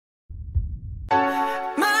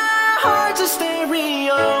My heart's a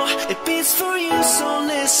stereo, it beats for you, so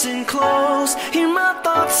listen close. Hear my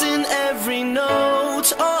thoughts in every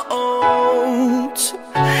note.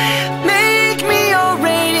 Make me your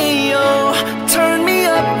radio, turn me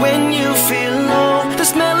up when you feel low.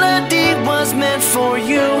 This melody was meant for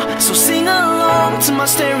you, so sing along to my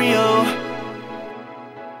stereo.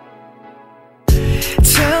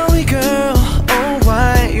 Tell me, girl, oh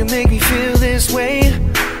why you make me feel this way.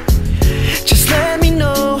 Just let me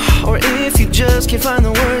know, or if you just can't find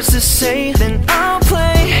the words to say, then I'll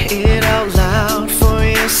play it out loud for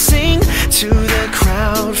you, sing to the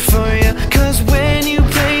crowd for you. Cause when you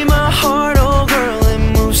play my heart, oh girl, it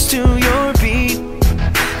moves to your beat.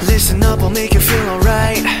 Listen up, I'll make you feel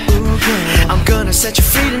alright. I'm gonna set you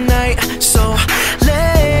free tonight, so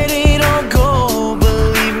let it all go.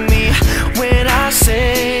 Believe me when I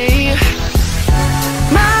say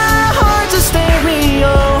my heart's a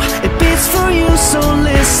stereo, it beats for you, so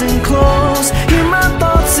listen close. Hear my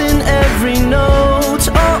thoughts in every note.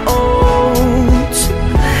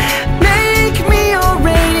 Make me your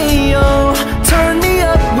radio, turn me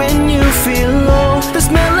up when you feel low. This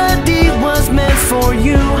melody was meant for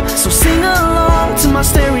you, so sing along to my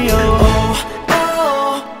stereo.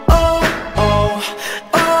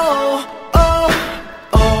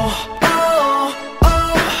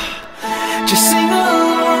 Just sing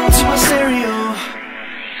along to my stereo.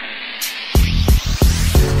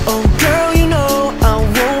 Oh girl, you know I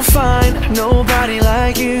won't find nobody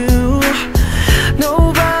like you.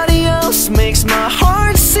 Nobody else makes my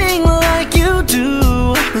heart sing like you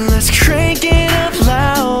do. Let's crank it up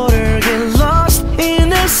louder, get lost in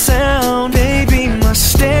the sound. Baby, my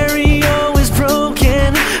stereo is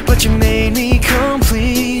broken, but you made me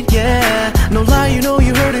complete, yeah. No lie, you know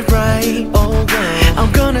you heard it right. Oh girl,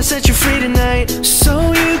 I'm gonna set you free tonight,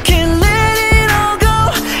 so you can let it all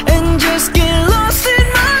go and just get lost in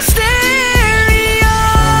my stereo.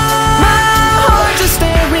 My heart's a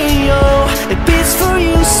stereo, it beats for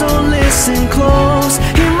you, so listen close.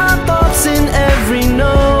 Hear my thoughts in every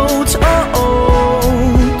note.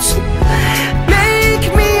 Make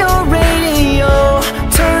me your radio,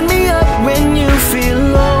 turn me up when you feel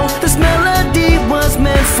low. This melody was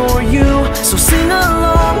meant for you, so sing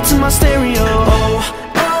along to my stereo.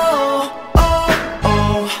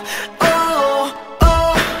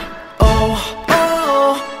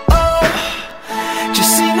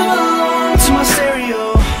 Just sing along to my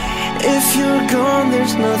stereo. If you're gone,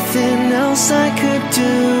 there's nothing else I could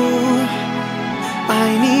do.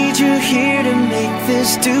 I need you here to make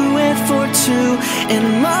this duet for two,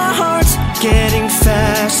 and my heart's getting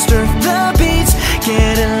faster.